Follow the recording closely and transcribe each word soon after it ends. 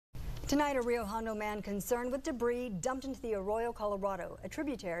Tonight, a Rio Hondo man concerned with debris dumped into the Arroyo, Colorado, a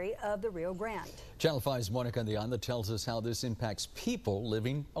tributary of the Rio Grande. Channel 5's Monica de Anda tells us how this impacts people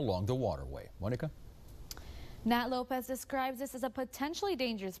living along the waterway. Monica? Nat Lopez describes this as a potentially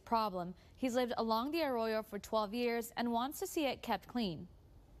dangerous problem. He's lived along the Arroyo for 12 years and wants to see it kept clean.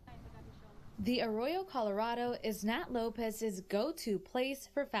 The Arroyo, Colorado is Nat Lopez's go-to place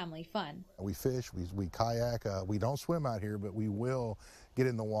for family fun. We fish, we kayak, we don't swim out here, but we will get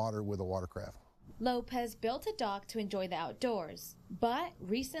in the water with a watercraft. Lopez built a dock to enjoy the outdoors, but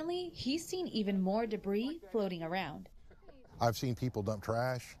recently he's seen even more debris floating around. I've seen people dump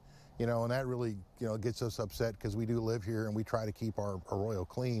trash, and that really, gets us upset because we do live here and we try to keep our Arroyo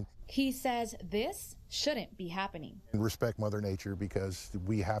clean. He says this shouldn't be happening. And respect Mother Nature because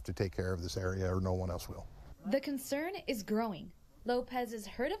we have to take care of this area or no one else will. The concern is growing. Lopez has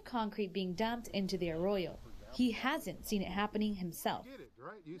heard of concrete being dumped into the Arroyo. He hasn't seen it happening himself.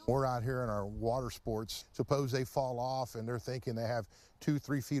 We're out here in our water sports. Suppose they fall off and they're thinking they have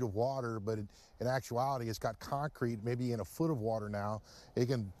 2-3 feet of water, but in actuality, it's got concrete, maybe in a foot of water now. It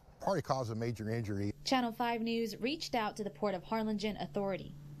can probably cause a major injury. Channel 5 News reached out to the Port of Harlingen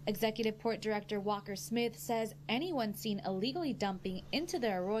Authority. Executive Port Director Walker Smith says anyone seen illegally dumping into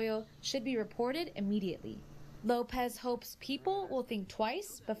the Arroyo should be reported immediately. Lopez hopes people will think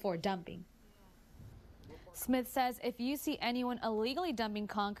twice before dumping. Smith says if you see anyone illegally dumping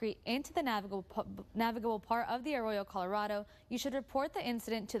concrete into the navigable part of the Arroyo, Colorado, you should report the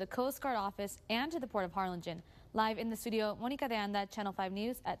incident to the Coast Guard office and to the Port of Harlingen. Live in the studio, Monica de Anda, Channel 5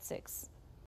 News at 6.